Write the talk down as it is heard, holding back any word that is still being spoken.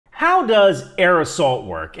How does air assault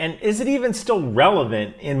work, and is it even still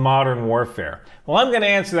relevant in modern warfare? Well, I'm going to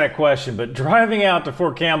answer that question, but driving out to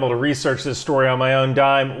Fort Campbell to research this story on my own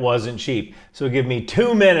dime wasn't cheap. So give me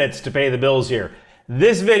 2 minutes to pay the bills here.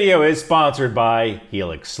 This video is sponsored by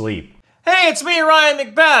Helix Sleep. Hey, it's me, Ryan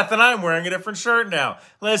McBeth, and I'm wearing a different shirt now.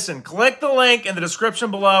 Listen, click the link in the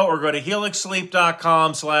description below or go to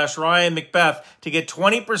helixsleep.com/ryanmcbeth to get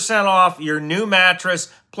 20% off your new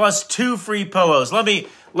mattress plus 2 free pillows. Let me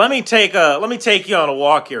take you on a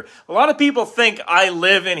walk here. A lot of people think I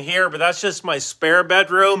live in here, but that's just my spare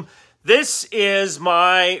bedroom. This is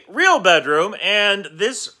my real bedroom, and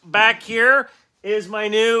this back here is my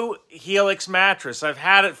new Helix mattress. I've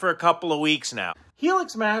had it for a couple of weeks now.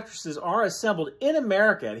 Helix mattresses are assembled in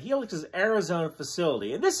America at Helix's Arizona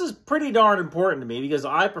facility. And this is pretty darn important to me because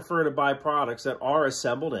I prefer to buy products that are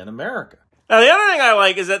assembled in America. Now, the other thing I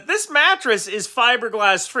like is that this mattress is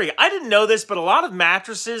fiberglass free. I didn't know this, but a lot of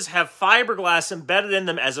mattresses have fiberglass embedded in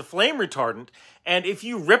them as a flame retardant. And if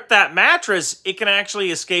you rip that mattress, it can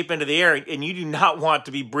actually escape into the air, and you do not want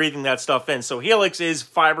to be breathing that stuff in. So Helix is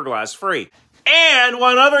fiberglass free. And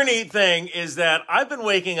one other neat thing is that I've been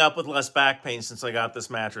waking up with less back pain since I got this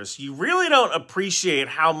mattress. You really don't appreciate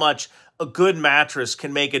how much a good mattress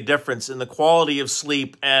can make a difference in the quality of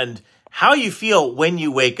sleep and how you feel when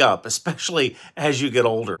you wake up, especially as you get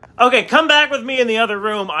older. Okay, come back with me in the other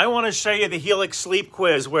room. I want to show you the Helix Sleep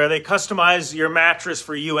Quiz where they customize your mattress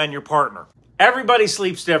for you and your partner. Everybody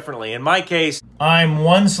sleeps differently. In my case, I'm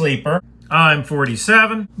one sleeper. I'm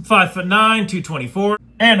 47, 5'9", 224,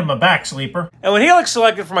 and I'm a back sleeper. And what Helix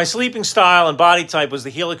selected for my sleeping style and body type was the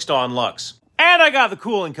Helix Dawn Luxe. And I got the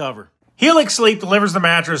cooling cover. Helix Sleep delivers the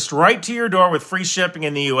mattress right to your door with free shipping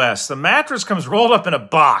in the US. The mattress comes rolled up in a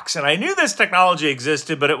box, and I knew this technology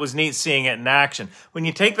existed, but it was neat seeing it in action. When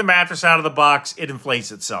you take the mattress out of the box, it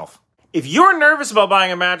inflates itself. If you're nervous about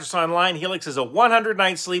buying a mattress online, Helix has a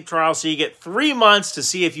 100-night sleep trial, so you get 3 months to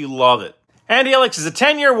see if you love it. And Helix is a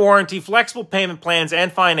 10-year warranty, flexible payment plans,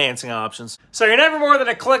 and financing options. So you're never more than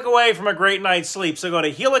a click away from a great night's sleep. So go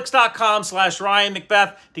to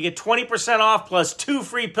helix.com/ryanmcbeth to get 20% off plus 2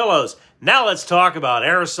 free pillows. Now let's talk about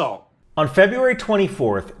air assault. On February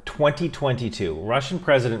 24th, 2022, Russian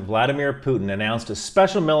President Vladimir Putin announced a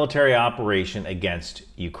special military operation against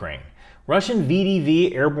Ukraine. Russian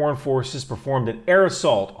VDV airborne forces performed an air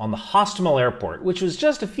assault on the Hostomel airport, which was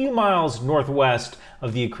just a few miles northwest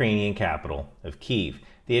of the Ukrainian capital of Kyiv.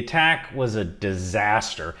 The attack was a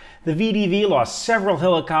disaster. The VDV lost several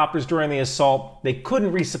helicopters during the assault. They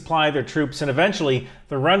couldn't resupply their troops, and eventually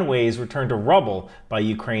the runways were turned to rubble by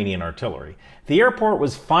Ukrainian artillery. The airport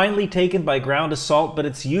was finally taken by ground assault, but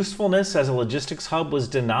its usefulness as a logistics hub was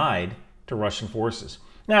denied to Russian forces.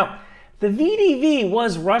 Now, the VDV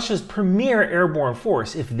was Russia's premier airborne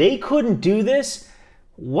force. If they couldn't do this,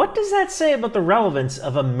 what does that say about the relevance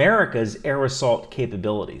of America's air assault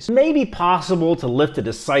capabilities? It may be possible to lift a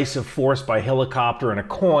decisive force by helicopter in a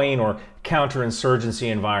coin or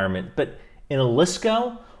counterinsurgency environment, but in a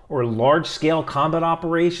LSCO or large-scale combat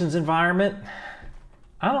operations environment,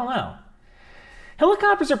 I don't know.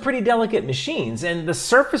 Helicopters are pretty delicate machines, and the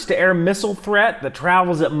surface-to-air missile threat that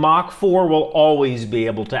travels at Mach 4 will always be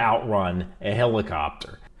able to outrun a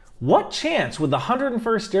helicopter. What chance would the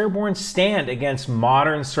 101st Airborne stand against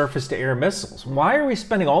modern surface-to-air missiles? Why are we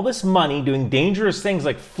spending all this money doing dangerous things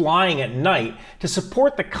like flying at night to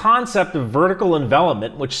support the concept of vertical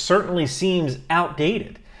envelopment, which certainly seems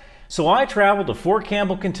outdated? So I traveled to Fort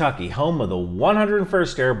Campbell, Kentucky, home of the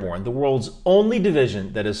 101st Airborne, the world's only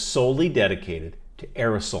division that is solely dedicated to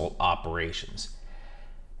air assault operations.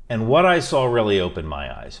 And what I saw really opened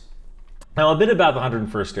my eyes. Now, a bit about the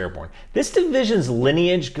 101st Airborne. This division's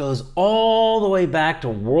lineage goes all the way back to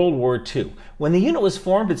World War II. When the unit was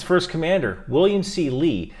formed, its first commander, William C.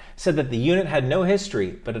 Lee, said that the unit had no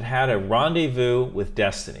history, but it had a rendezvous with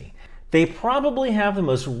destiny. They probably have the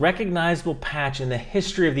most recognizable patch in the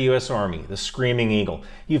history of the U.S. Army, the Screaming Eagle.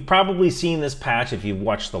 You've probably seen this patch if you've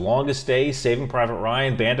watched The Longest Day, Saving Private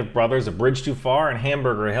Ryan, Band of Brothers, A Bridge Too Far, and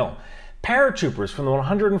Hamburger Hill. Paratroopers from the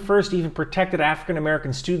 101st even protected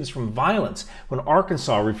African-American students from violence when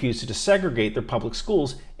Arkansas refused to desegregate their public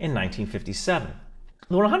schools in 1957.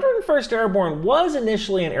 The 101st Airborne was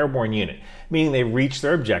initially an airborne unit, meaning they reached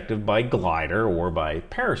their objective by glider or by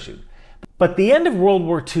parachute. But the end of World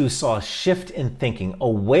War II saw a shift in thinking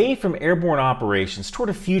away from airborne operations toward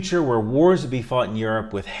a future where wars would be fought in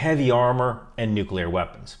Europe with heavy armor and nuclear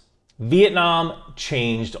weapons. Vietnam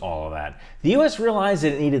changed all of that. The US realized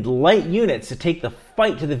that it needed light units to take the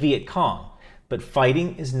fight to the Viet Cong. But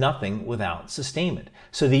fighting is nothing without sustainment.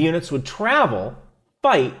 So the units would travel,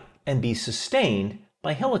 fight, and be sustained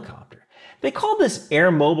by helicopter. They called this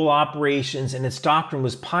air mobile operations, and its doctrine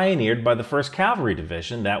was pioneered by the 1st Cavalry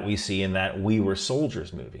Division that we see in that We Were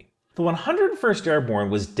Soldiers movie. The 101st Airborne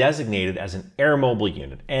was designated as an air mobile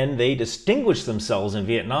unit, and they distinguished themselves in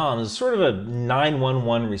Vietnam as sort of a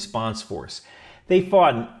 911 response force. They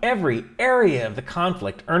fought in every area of the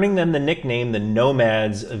conflict, earning them the nickname the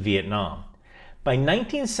Nomads of Vietnam. By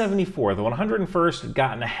 1974, the 101st had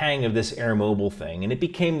gotten a hang of this air mobile thing, and it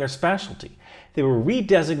became their specialty. They were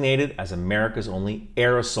redesignated as America's only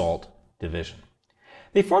air assault division.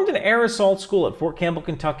 They formed an air assault school at Fort Campbell,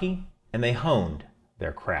 Kentucky, and they honed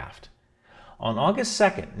their craft. On August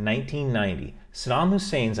 2nd, 1990, Saddam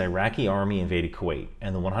Hussein's Iraqi army invaded Kuwait,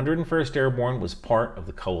 and the 101st Airborne was part of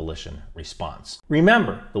the coalition response.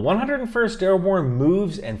 Remember, the 101st Airborne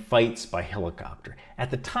moves and fights by helicopter. At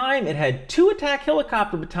the time, it had 2 attack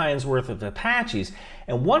helicopter battalions worth of Apaches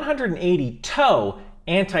and 180 TOW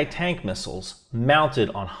anti-tank missiles mounted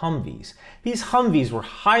on Humvees. These Humvees were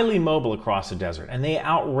highly mobile across the desert, and they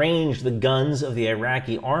outranged the guns of the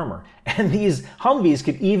Iraqi armor, and these Humvees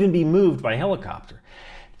could even be moved by helicopter.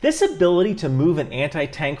 This ability to move an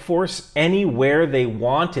anti-tank force anywhere they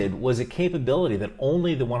wanted was a capability that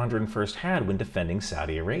only the 101st had when defending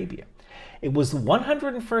Saudi Arabia. It was the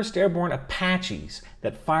 101st Airborne Apaches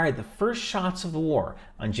that fired the first shots of the war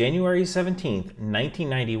on January 17,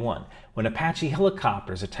 1991, when Apache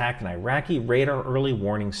helicopters attacked an Iraqi radar early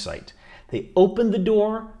warning site. They opened the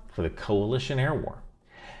door for the coalition air war.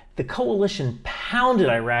 The coalition pounded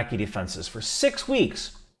Iraqi defenses for 6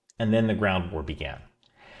 weeks, and then the ground war began.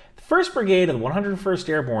 The 1st Brigade of the 101st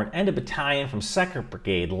Airborne and a battalion from 2nd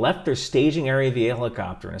Brigade left their staging area via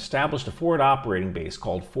helicopter and established a forward operating base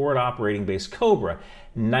called Forward Operating Base Cobra,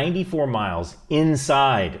 94 miles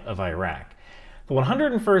inside of Iraq. The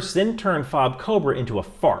 101st then turned FOB Cobra into a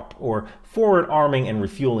FARP, or Forward Arming and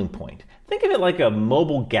Refueling Point. Think of it like a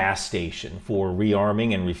mobile gas station for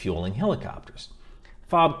rearming and refueling helicopters.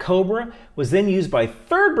 FOB Cobra was then used by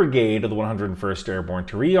 3rd Brigade of the 101st Airborne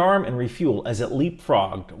to rearm and refuel as it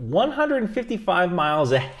leapfrogged 155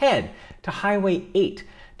 miles ahead to Highway 8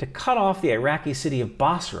 to cut off the Iraqi city of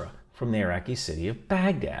Basra from the Iraqi city of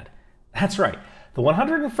Baghdad. That's right, the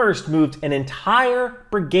 101st moved an entire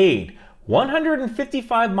brigade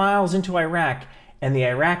 155 miles into Iraq, and the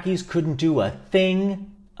Iraqis couldn't do a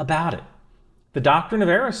thing about it. The doctrine of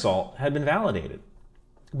air assault had been validated.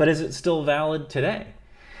 But is it still valid today?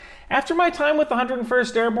 After my time with the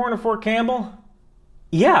 101st Airborne at Fort Campbell,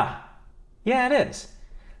 yeah, it is.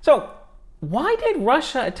 So why did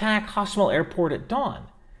Russia attack Hostomel Airport at dawn?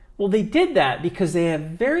 Well, they did that because they have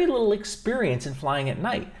very little experience in flying at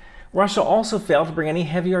night. Russia also failed to bring any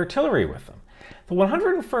heavy artillery with them. The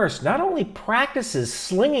 101st not only practices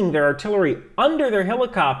slinging their artillery under their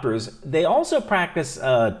helicopters, they also practice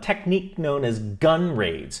a technique known as gun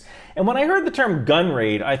raids. And when I heard the term gun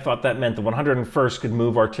raid, I thought that meant the 101st could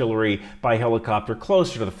move artillery by helicopter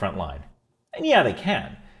closer to the front line. And yeah, they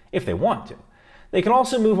can, if they want to. They can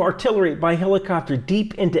also move artillery by helicopter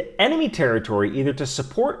deep into enemy territory, either to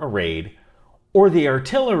support a raid, or the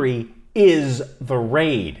artillery is the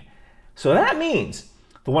raid. So that means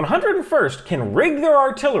the 101st can rig their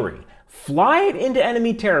artillery, fly it into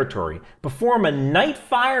enemy territory, perform a night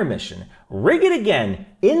fire mission, rig it again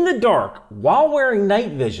in the dark while wearing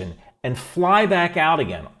night vision, and fly back out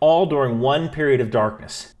again, all during one period of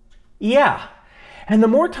darkness. Yeah, and the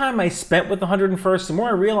more time I spent with the 101st, the more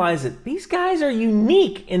I realized that these guys are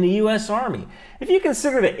unique in the U.S. Army. If you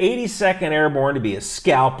consider the 82nd Airborne to be a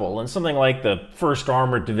scalpel and something like the 1st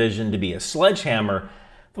Armored Division to be a sledgehammer,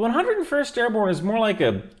 the 101st Airborne is more like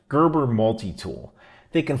a Gerber multi-tool.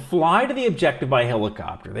 They can fly to the objective by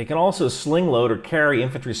helicopter. They can also sling load or carry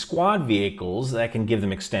infantry squad vehicles that can give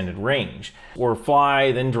them extended range. Or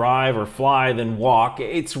fly, then drive, or fly, then walk.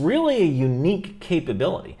 It's really a unique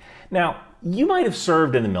capability. Now, you might have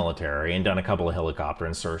served in the military and done a couple of helicopter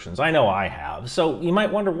insertions. I know I have. So you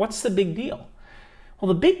might wonder, what's the big deal? Well,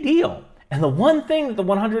 the big deal, and the one thing that the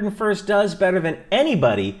 101st does better than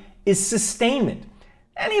anybody, is sustainment.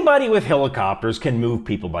 Anybody with helicopters can move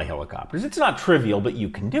people by helicopters. It's not trivial, but you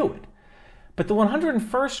can do it. But the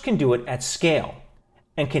 101st can do it at scale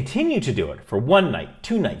and continue to do it for 1 night,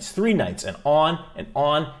 2 nights, 3 nights, and on and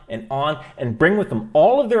on and on, and bring with them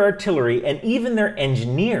all of their artillery and even their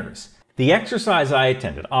engineers. The exercise I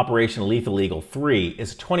attended, Operation Lethal Eagle 3,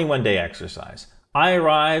 is a 21-day exercise. I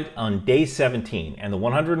arrived on day 17, and the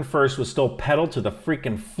 101st was still pedaled to the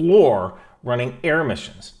freaking floor running air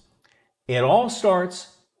missions. It all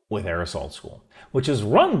starts with Air Assault School, which is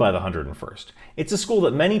run by the 101st. It's a school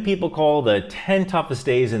that many people call the 10 toughest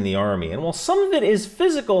days in the Army, and while some of it is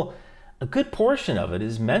physical, a good portion of it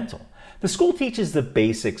is mental. The school teaches the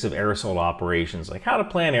basics of air assault operations, like how to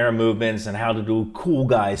plan air movements and how to do cool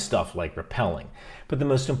guy stuff like rappelling. But the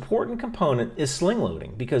most important component is sling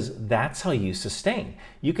loading, because that's how you sustain.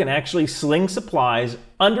 You can actually sling supplies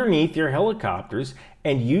underneath your helicopters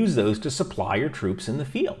and use those to supply your troops in the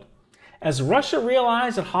field. As Russia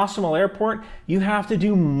realized at Hostomel Airport, you have to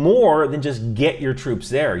do more than just get your troops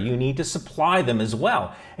there. You need to supply them as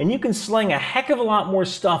well. And you can sling a heck of a lot more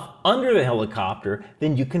stuff under the helicopter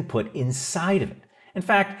than you can put inside of it. In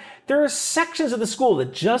fact, there are sections of the school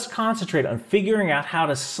that just concentrate on figuring out how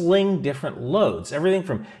to sling different loads, everything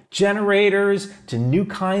from generators to new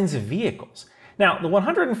kinds of vehicles. Now, the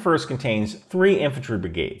 101st contains 3 infantry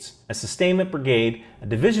brigades, a sustainment brigade, a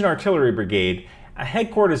division artillery brigade, a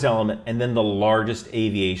headquarters element, and then the largest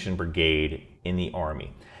aviation brigade in the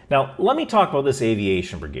Army. Now, let me talk about this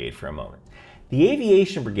aviation brigade for a moment. The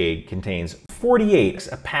aviation brigade contains 48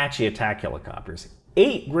 Apache attack helicopters,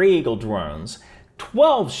 8 Gray Eagle drones,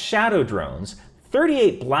 12 Shadow drones,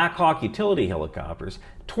 38 Black Hawk utility helicopters,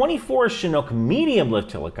 24 Chinook medium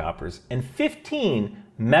lift helicopters, and 15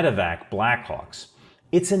 Medevac Black Hawks.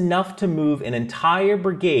 It's enough to move an entire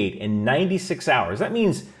brigade in 96 hours. That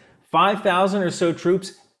means 5,000 or so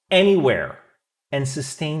troops anywhere and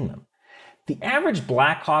sustain them. The average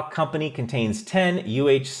Black Hawk company contains 10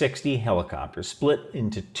 UH-60 helicopters split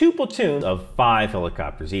into 2 platoons of 5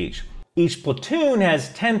 helicopters each. Each platoon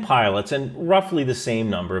has 10 pilots and roughly the same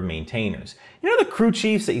number of maintainers. You know the crew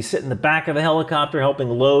chiefs that you sit in the back of the helicopter helping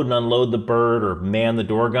load and unload the bird or man the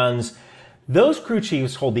door guns? Those crew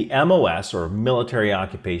chiefs hold the MOS, or Military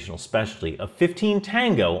Occupational Specialty, of 15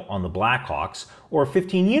 Tango on the Black Hawks or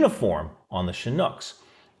 15 Uniform on the Chinooks.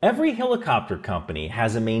 Every helicopter company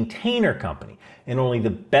has a maintainer company, and only the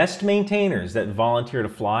best maintainers that volunteer to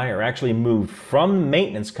fly are actually moved from the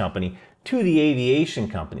maintenance company to the aviation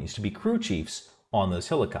companies to be crew chiefs on those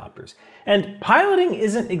helicopters. And piloting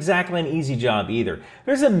isn't exactly an easy job either.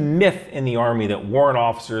 There's a myth in the Army that warrant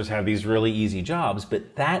officers have these really easy jobs,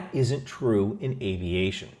 but that isn't true in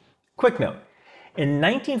aviation. Quick note, in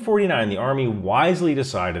 1949, the Army wisely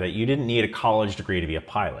decided that you didn't need a college degree to be a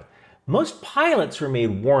pilot. Most pilots were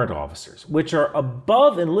made warrant officers, which are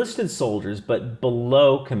above enlisted soldiers but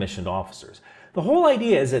below commissioned officers. The whole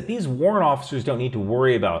idea is that these warrant officers don't need to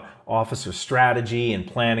worry about officer strategy and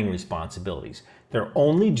planning responsibilities. Their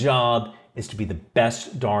only job is to be the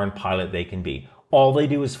best darn pilot they can be. All they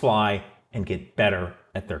do is fly and get better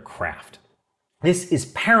at their craft. This is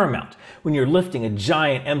paramount when you're lifting a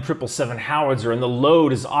giant M777 howitzer and the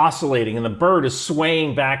load is oscillating and the bird is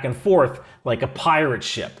swaying back and forth like a pirate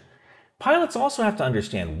ship. Pilots also have to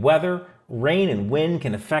understand weather. Rain and wind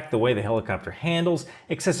can affect the way the helicopter handles.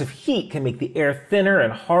 Excessive heat can make the air thinner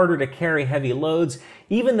and harder to carry heavy loads.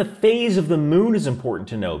 Even the phase of the moon is important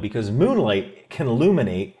to know because moonlight can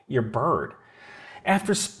illuminate your bird.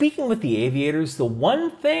 After speaking with the aviators, the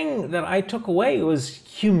one thing that I took away was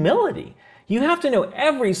humility. You have to know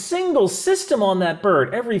every single system on that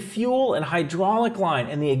bird, every fuel and hydraulic line,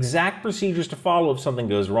 and the exact procedures to follow if something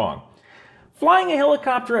goes wrong. Flying a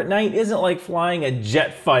helicopter at night isn't like flying a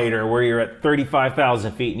jet fighter where you're at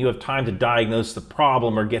 35,000 feet and you have time to diagnose the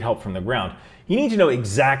problem or get help from the ground. You need to know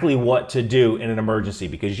exactly what to do in an emergency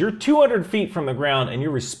because you're 200 feet from the ground and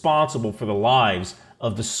you're responsible for the lives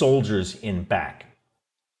of the soldiers in back.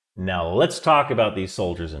 Now let's talk about these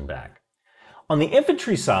soldiers in back. On the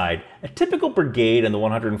infantry side, a typical brigade in the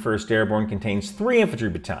 101st Airborne contains 3 infantry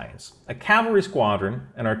battalions, a cavalry squadron,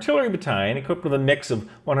 an artillery battalion equipped with a mix of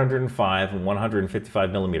 105 and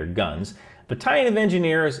 155mm guns, a battalion of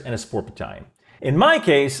engineers, and a support battalion. In my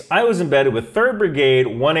case, I was embedded with 3rd Brigade,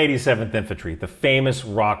 187th Infantry, the famous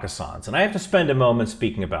Rakkasans, and I have to spend a moment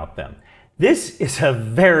speaking about them. This is a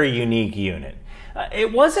very unique unit.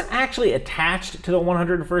 It wasn't actually attached to the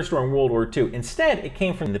 101st during World War II. Instead, it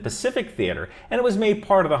came from the Pacific Theater, and it was made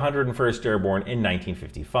part of the 101st Airborne in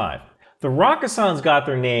 1955. The Rakkasans got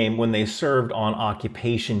their name when they served on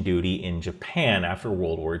occupation duty in Japan after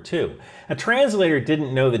World War II. A translator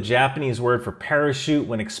didn't know the Japanese word for parachute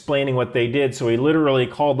when explaining what they did, so he literally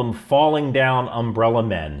called them falling down umbrella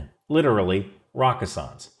men. Literally,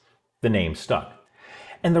 Rakkasans. The name stuck.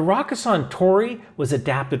 And the Rakkasan torii was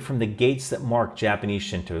adapted from the gates that mark Japanese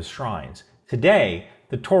Shinto shrines. Today,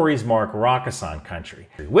 the tories mark Rakkasan country,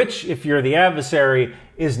 which, if you're the adversary,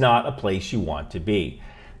 is not a place you want to be.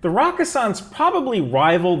 The Rakkasans probably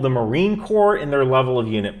rivaled the Marine Corps in their level of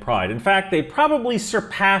unit pride. In fact, they probably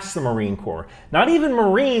surpassed the Marine Corps. Not even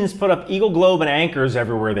Marines put up Eagle Globe and anchors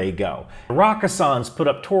everywhere they go. The Rakkasans put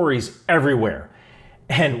up tories everywhere.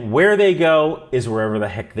 And where they go is wherever the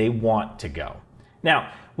heck they want to go.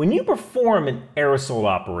 Now, when you perform an air assault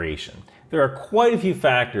operation, there are quite a few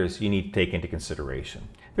factors you need to take into consideration.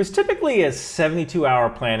 There's typically a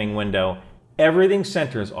 72-hour planning window. Everything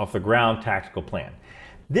centers off the ground tactical plan.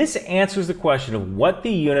 This answers the question of what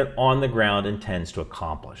the unit on the ground intends to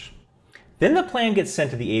accomplish. Then the plan gets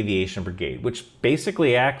sent to the Aviation Brigade, which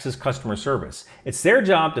basically acts as customer service. It's their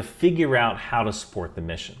job to figure out how to support the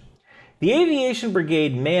mission. The Aviation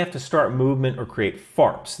Brigade may have to start movement or create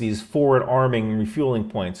FARPs, these forward arming and refueling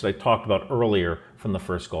points that I talked about earlier from the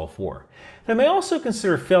First Gulf War. They may also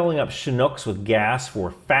consider filling up Chinooks with gas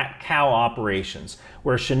for fat cow operations,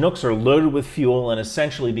 where Chinooks are loaded with fuel and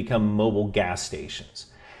essentially become mobile gas stations.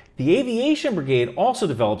 The Aviation Brigade also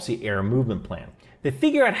develops the air movement plan. They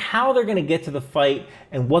figure out how they're going to get to the fight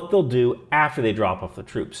and what they'll do after they drop off the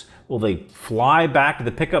troops. Will they fly back to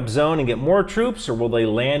the pickup zone and get more troops, or will they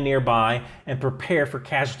land nearby and prepare for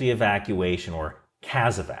casualty evacuation, or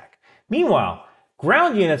CASEVAC? Meanwhile,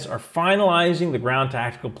 ground units are finalizing the ground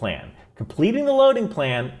tactical plan, completing the loading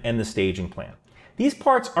plan and the staging plan. These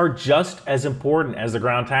parts are just as important as the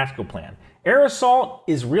ground tactical plan. Air assault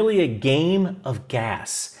is really a game of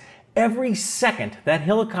gas. Every second that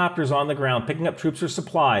helicopter's on the ground picking up troops or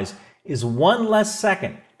supplies is one less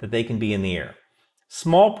second that they can be in the air.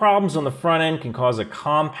 Small problems on the front end can cause a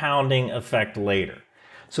compounding effect later.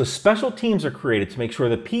 So special teams are created to make sure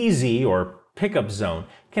the PZ, or pickup zone,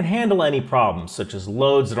 can handle any problems, such as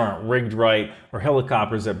loads that aren't rigged right or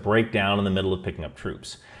helicopters that break down in the middle of picking up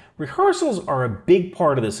troops. Rehearsals are a big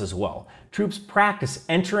part of this as well. Troops practice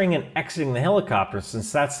entering and exiting the helicopter,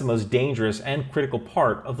 since that's the most dangerous and critical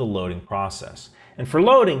part of the loading process. And for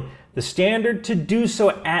loading, the standard to do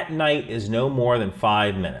so at night is no more than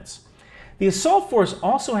 5 minutes. The assault force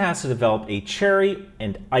also has to develop a cherry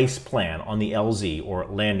and ice plan on the LZ, or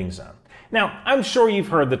landing zone. Now, I'm sure you've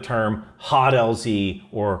heard the term hot LZ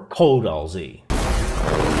or cold LZ.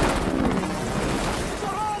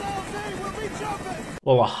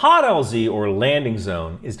 Well, a hot LZ, or landing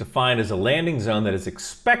zone, is defined as a landing zone that is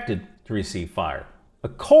expected to receive fire. A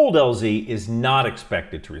cold LZ is not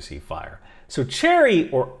expected to receive fire. So cherry,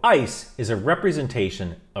 or ice, is a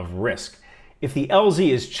representation of risk. If the LZ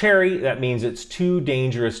is cherry, that means it's too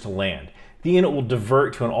dangerous to land. The unit will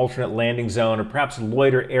divert to an alternate landing zone, or perhaps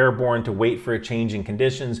loiter airborne to wait for a change in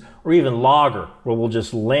conditions, or even logger, where we'll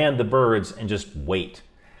just land the birds and just wait.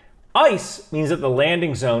 Ice means that the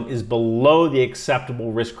landing zone is below the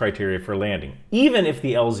acceptable risk criteria for landing, even if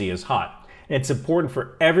the LZ is hot. And it's important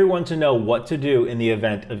for everyone to know what to do in the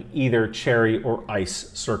event of either cherry or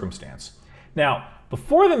ice circumstance. Now,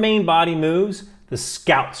 before the main body moves, the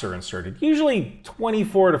scouts are inserted, usually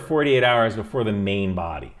 24 to 48 hours before the main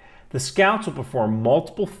body. The scouts will perform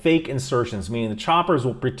multiple fake insertions, meaning the choppers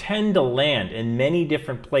will pretend to land in many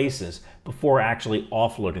different places before actually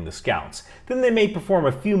offloading the scouts. Then they may perform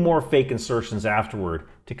a few more fake insertions afterward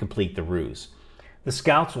to complete the ruse. The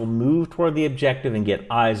scouts will move toward the objective and get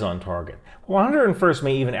eyes on target. 101st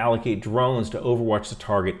may even allocate drones to overwatch the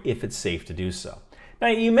target if it's safe to do so. Now,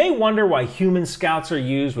 you may wonder why human scouts are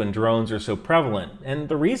used when drones are so prevalent, and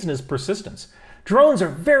the reason is persistence. Drones are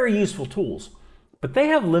very useful tools, but they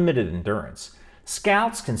have limited endurance.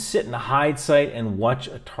 Scouts can sit in a hide site and watch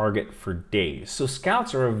a target for days, so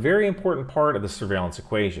scouts are a very important part of the surveillance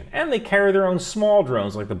equation, and they carry their own small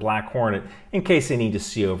drones like the Black Hornet in case they need to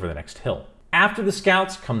see over the next hill. After the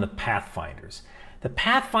scouts come the pathfinders. The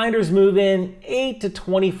pathfinders move in 8 to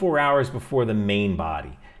 24 hours before the main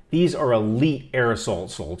body. These are elite air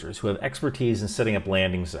assault soldiers who have expertise in setting up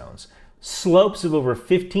landing zones. Slopes of over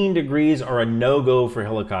 15 degrees are a no-go for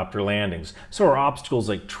helicopter landings. So are obstacles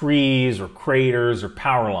like trees or craters or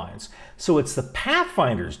power lines. So it's the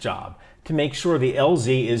pathfinder's job to make sure the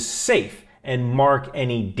LZ is safe and mark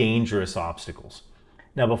any dangerous obstacles.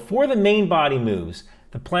 Now, before the main body moves,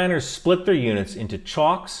 the planners split their units into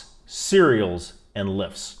chalks, serials, and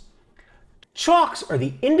lifts. Chalks are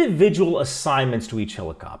the individual assignments to each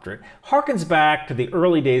helicopter. It harkens back to the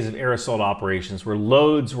early days of air assault operations where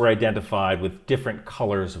loads were identified with different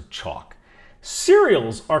colors of chalk.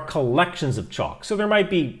 Serials are collections of chalk, so there might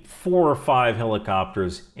be 4 or 5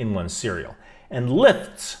 helicopters in one serial. And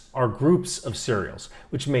lifts are groups of serials,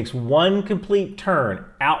 which makes one complete turn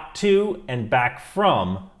out to and back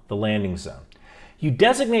from the landing zone. You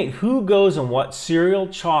designate who goes in what serial,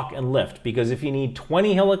 chalk, and lift, because if you need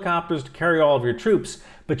 20 helicopters to carry all of your troops,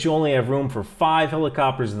 but you only have room for 5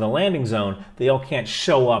 helicopters in the landing zone, they all can't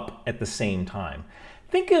show up at the same time.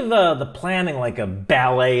 Think of the planning like a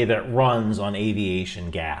ballet that runs on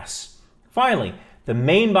aviation gas. Finally, the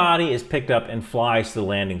main body is picked up and flies to the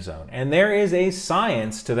landing zone, and there is a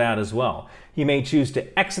science to that as well. You may choose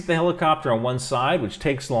to exit the helicopter on one side, which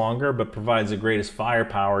takes longer but provides the greatest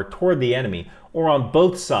firepower toward the enemy, or on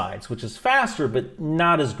both sides, which is faster but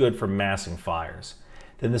not as good for massing fires.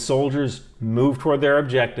 Then the soldiers move toward their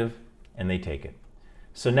objective and they take it.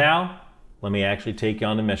 So now, let me actually take you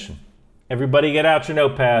on the mission. Everybody get out your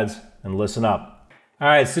notepads and listen up. All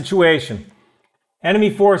right, situation.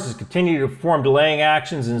 Enemy forces continue to perform delaying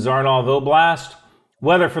actions in Zarnov Oblast.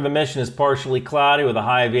 Weather for the mission is partially cloudy with a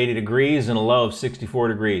high of 80 degrees and a low of 64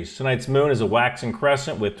 degrees. Tonight's moon is a waxing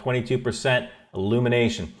crescent with 22%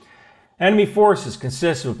 illumination. Enemy forces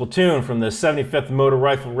consist of a platoon from the 75th Motor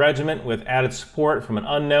Rifle Regiment with added support from an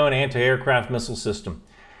unknown anti-aircraft missile system.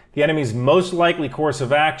 The enemy's most likely course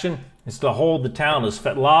of action is to hold the town of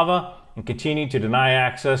Svetlava and continue to deny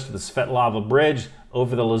access to the Svetlava Bridge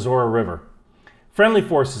over the Lazora River. Friendly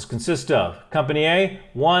forces consist of Company A,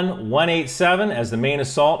 187 as the main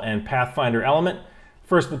assault and pathfinder element,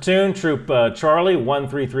 1st Platoon, Troop Charlie,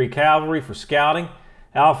 133 Cavalry for scouting,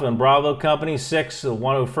 Alpha and Bravo Company, 6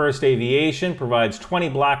 101st Aviation provides 20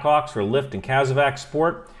 Blackhawks for lift and Casevac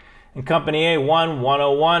support, and Company A1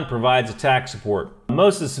 101 provides attack support.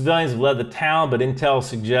 Most of the civilians have led the town, but intel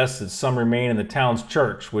suggests that some remain in the town's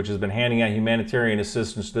church, which has been handing out humanitarian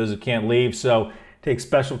assistance to those who can't leave, so take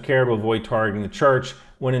special care to avoid targeting the church.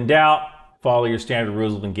 When in doubt, follow your standard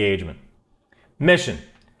rules of engagement. Mission.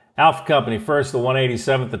 Alpha Company, 1st the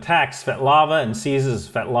 187th attacks Svetlava and seizes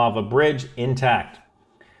Svetlava Bridge intact.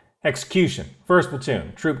 Execution. 1st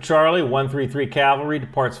Platoon, Troop Charlie, 133 Cavalry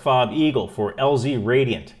departs Fob Eagle for LZ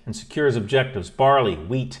Radiant and secures objectives barley,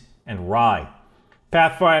 wheat, and rye.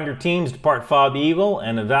 Pathfinder teams depart Fob Eagle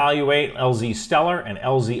and evaluate LZ Stellar and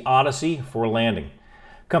LZ Odyssey for landing.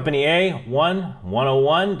 Company A,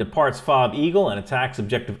 101 departs Fob Eagle and attacks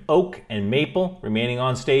objective Oak and Maple, remaining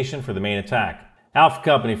on station for the main attack. Alpha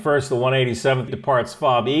Company, 1st the 187th departs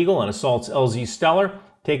Fob Eagle and assaults LZ Stellar,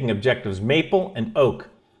 taking objectives Maple and Oak.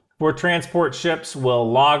 4 transport ships will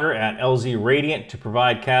logger at LZ Radiant to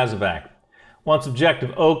provide Casevac. Once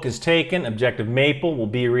objective Oak is taken, objective Maple will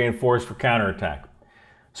be reinforced for counterattack.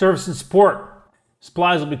 Service and support.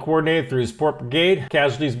 Supplies will be coordinated through Support Brigade.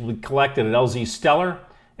 Casualties will be collected at LZ Stellar.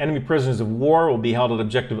 Enemy prisoners of war will be held at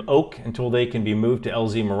Objective Oak until they can be moved to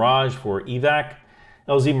LZ Mirage for evac.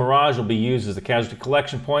 LZ Mirage will be used as the casualty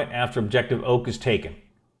collection point after Objective Oak is taken.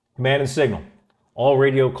 Command and signal. All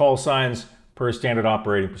radio call signs per standard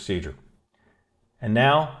operating procedure. And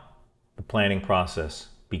now, the planning process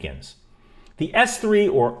begins. The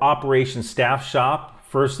S3 or Operations Staff Shop,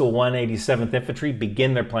 1st the 187th Infantry,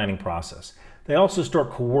 begin their planning process. They also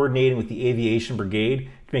start coordinating with the Aviation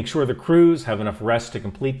Brigade to make sure the crews have enough rest to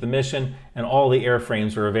complete the mission and all the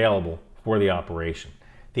airframes are available for the operation.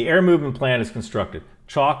 The air movement plan is constructed.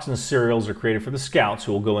 Chalks and serials are created for the scouts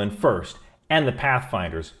who will go in first and the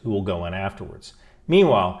pathfinders who will go in afterwards.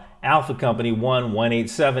 Meanwhile, Alpha Company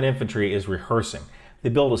 187 Infantry is rehearsing. They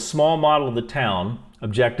build a small model of the town,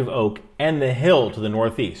 Objective Oak, and the hill to the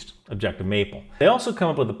northeast, Objective Maple. They also come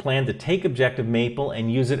up with a plan to take Objective Maple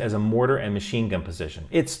and use it as a mortar and machine gun position.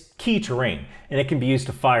 It's key terrain, and it can be used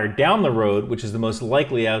to fire down the road, which is the most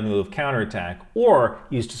likely avenue of counterattack, or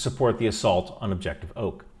used to support the assault on Objective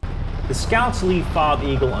Oak. The scouts leave Fob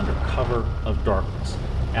Eagle under cover of darkness.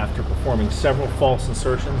 After performing several false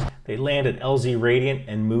insertions, they land at LZ Radiant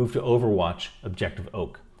and move to overwatch Objective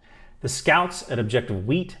Oak. The scouts at Objective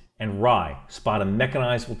Wheat and Rye spot a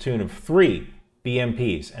mechanized platoon of 3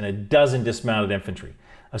 BMPs and a dozen dismounted infantry.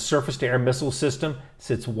 A surface-to-air missile system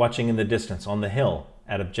sits watching in the distance on the hill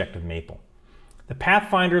at Objective Maple. The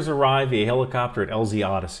Pathfinders arrive via helicopter at LZ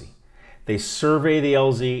Odyssey. They survey the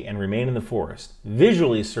LZ and remain in the forest,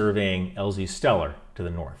 visually surveying LZ Stellar to the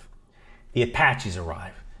north. The Apaches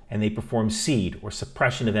arrive, and they perform seed or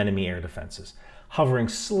suppression of enemy air defenses. Hovering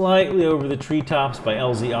slightly over the treetops by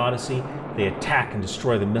LZ Odyssey, they attack and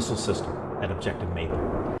destroy the missile system at Objective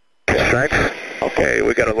Maple. Stripes. Okay,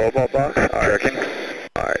 we got a low ball box. Checking.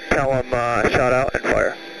 Alright, tell them shot out and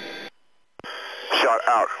fire. Shot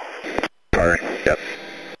out. Firing. Yep.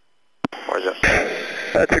 Where's it?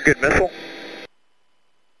 That's a good missile.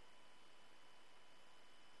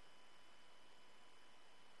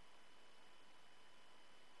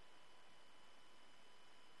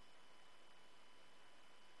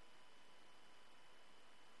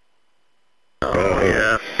 Oh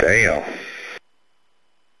yeah, damn.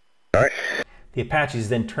 Alright. The Apaches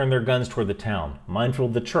then turn their guns toward the town, mindful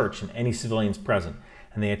of the church and any civilians present,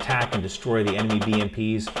 and they attack and destroy the enemy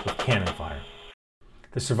BMPs with cannon fire.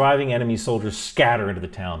 The surviving enemy soldiers scatter into the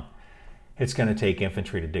town. It's going to take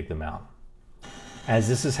infantry to dig them out. As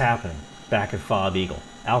this is happening, back at Fob Eagle,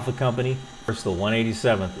 Alpha Company, 1st the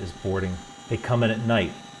 187th, is boarding. They come in at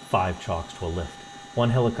night, 5 chalks to a lift. One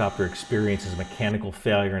helicopter experiences a mechanical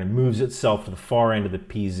failure and moves itself to the far end of the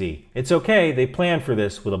PZ. It's okay, they planned for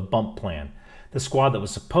this with a bump plan. The squad that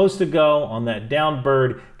was supposed to go on that downed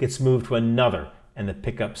bird gets moved to another, and the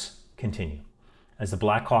pickups continue. As the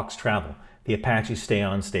Black Hawks travel, the Apaches stay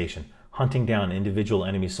on station, hunting down individual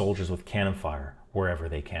enemy soldiers with cannon fire wherever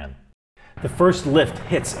they can. The first lift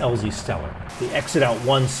hits LZ Stellar. They exit out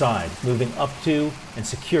one side, moving up to and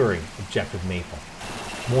securing Objective Maple.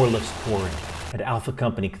 More lifts pour in, and Alpha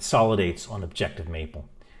Company consolidates on Objective Maple.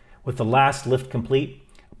 With the last lift complete,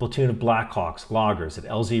 a platoon of Black Hawks loggers at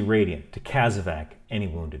LZ Radiant to Kazovac any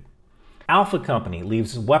wounded. Alpha Company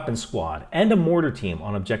leaves a weapon squad and a mortar team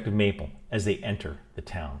on Objective Maple as they enter the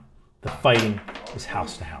town. The fighting is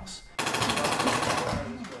house to house.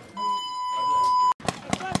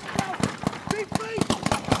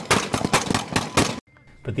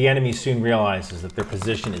 But the enemy soon realizes that their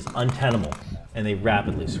position is untenable, and they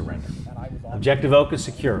rapidly surrender. Objective Oak is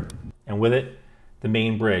secure, and with it, the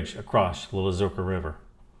main bridge across the Lazuka River.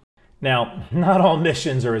 Now, not all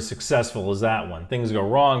missions are as successful as that one. Things go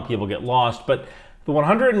wrong, people get lost, but the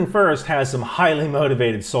 101st has some highly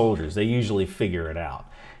motivated soldiers. They usually figure it out.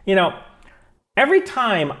 You know, every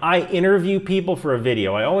time I interview people for a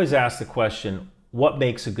video, I always ask the question, what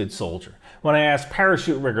makes a good soldier? When I asked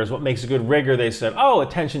parachute riggers what makes a good rigger, they said, oh,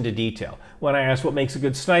 attention to detail. When I asked what makes a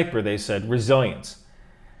good sniper, they said resilience.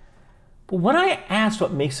 But when I asked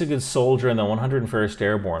what makes a good soldier in the 101st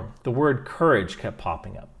Airborne, the word courage kept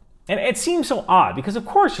popping up. And it seems so odd, because of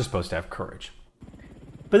course you're supposed to have courage.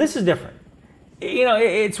 But this is different. You know,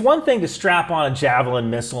 it's one thing to strap on a Javelin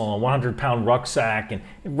missile and a 100-pound rucksack and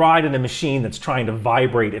ride in a machine that's trying to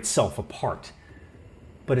vibrate itself apart.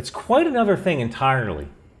 But it's quite another thing entirely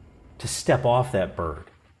to step off that bird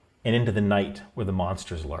and into the night where the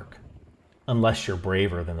monsters lurk, unless you're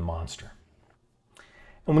braver than the monster.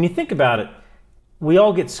 And when you think about it, we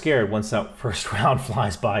all get scared once that first round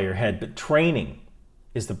flies by your head, but training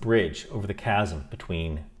is the bridge over the chasm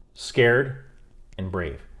between scared and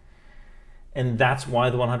brave. And that's why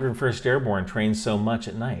the 101st Airborne trains so much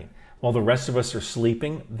at night. While the rest of us are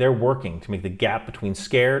sleeping, they're working to make the gap between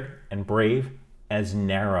scared and brave as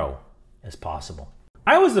narrow as possible.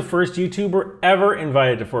 I was the first YouTuber ever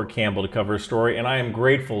invited to Fort Campbell to cover a story, and I am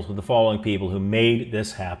grateful to the following people who made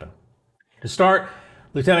this happen. To start,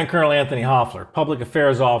 Lieutenant Colonel Anthony Hoffler, Public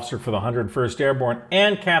Affairs Officer for the 101st Airborne,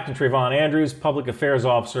 and Captain Trayvon Andrews, Public Affairs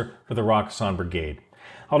Officer for the Rakkasans Brigade.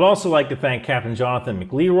 I'd also like to thank Captain Jonathan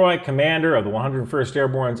McLeroy, Commander of the 101st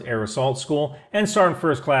Airborne's Air Assault School, and Sergeant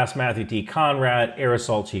First Class Matthew T. Conrad, Air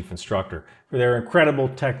Assault Chief Instructor, for their incredible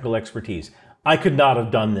technical expertise. I could not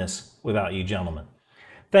have done this without you gentlemen.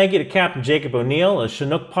 Thank you to Captain Jacob O'Neill, a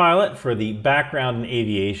Chinook pilot, for the background in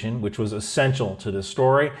aviation, which was essential to this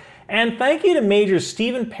story. And thank you to Majors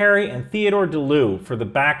Stephen Perry and Theodore DeLue for the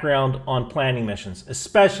background on planning missions,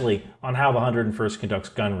 especially on how the 101st conducts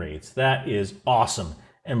gun raids. That is awesome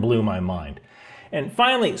and blew my mind. And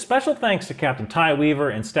finally, special thanks to Captain Ty Weaver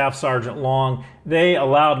and Staff Sergeant Long. They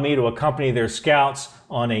allowed me to accompany their scouts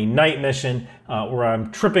on a night mission where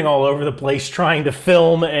I'm tripping all over the place trying to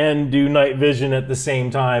film and do night vision at the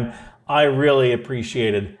same time. I really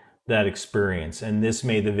appreciated that experience, and this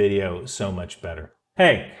made the video so much better.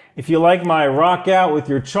 Hey, if you like my Rock Out with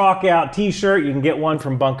Your Chalk Out t-shirt, you can get one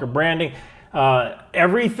from Bunker Branding.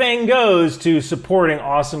 Everything goes to supporting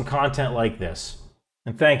awesome content like this.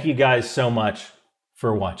 And thank you guys so much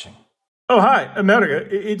for watching. Oh, hi, America.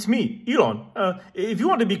 It's me, Elon. If you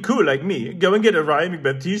want to be cool like me, go and get a Ryan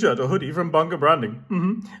McBeth t-shirt or hoodie from Bunker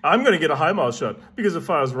Branding. I'm going to get a HIMARS shirt because it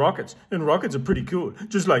fires rockets, and rockets are pretty cool,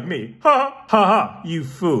 just like me. Ha ha ha, you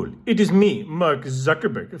fool. It is me, Mark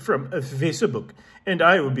Zuckerberg, from Facebook, and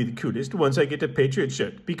I will be the coolest once I get a Patriot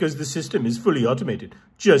shirt because the system is fully automated,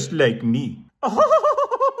 just like me.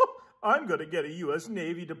 I'm going to get a U.S.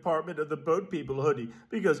 Navy Department of the Boat People hoodie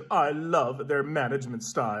because I love their management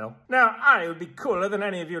style. Now, I will be cooler than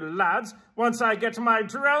any of you lads once I get my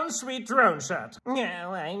drone sweet drone shot. Yeah,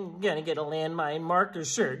 I'm going to get a landmine marker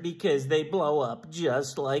shirt because they blow up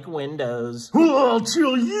just like Windows. Well, I'll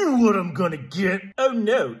tell you what I'm going to get. Oh,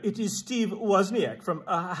 no, it is Steve Wozniak from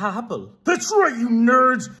Apple. That's right, you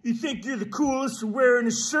nerds. You think you're the coolest for wearing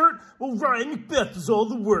a shirt? Well, Ryan McBeth does all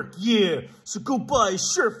the work, yeah. So go buy a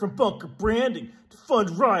shirt from Bunker Branding to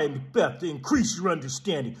fund Ryan McBeth to increase your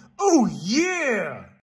understanding. Oh, yeah!